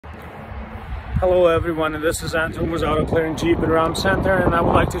Hello everyone, and this is Anton with Auto Clearing Jeep and Ram Center, and I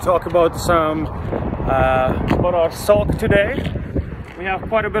would like to talk about about our stock today. We have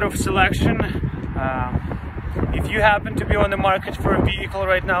quite a bit of selection. If you happen to be on the market for a vehicle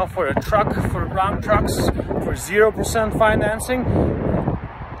right now, for a truck, for Ram trucks, for 0% financing,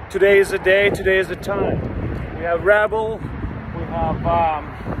 today is the day, today is the time. We have Rebel, we have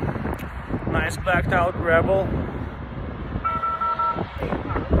nice blacked out Rebel.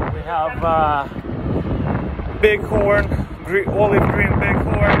 We have Bighorn, olive green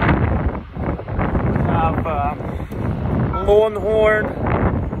Bighorn. We have Longhorn,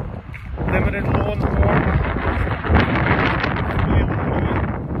 limited Longhorn.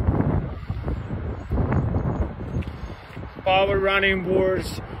 Power running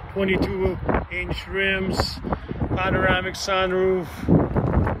boards, 22-inch rims, panoramic sunroof,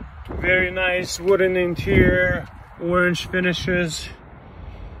 very nice wooden interior, orange finishes.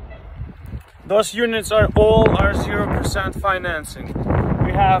 Those units are all our 0% financing.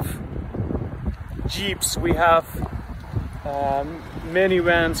 We have Jeeps, we have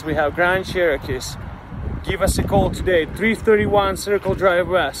minivans, we have Grand Cherokees. Give us a call today, 331 Circle Drive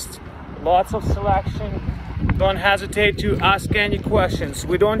West. Lots of selection. Don't hesitate to ask any questions.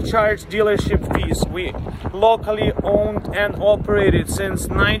 We don't charge dealership fees. We locally owned and operated since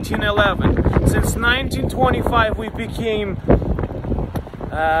 1911. Since 1925 we became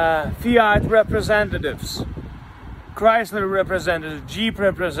Fiat representatives, Chrysler representatives, Jeep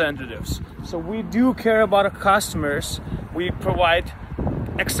representatives. So we do care about our customers. We provide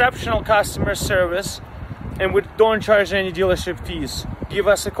exceptional customer service, and we don't charge any dealership fees. Give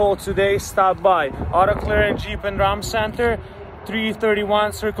us a call today. Stop by Auto Clearing Jeep and Ram Center,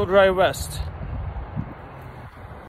 331 Circle Drive West.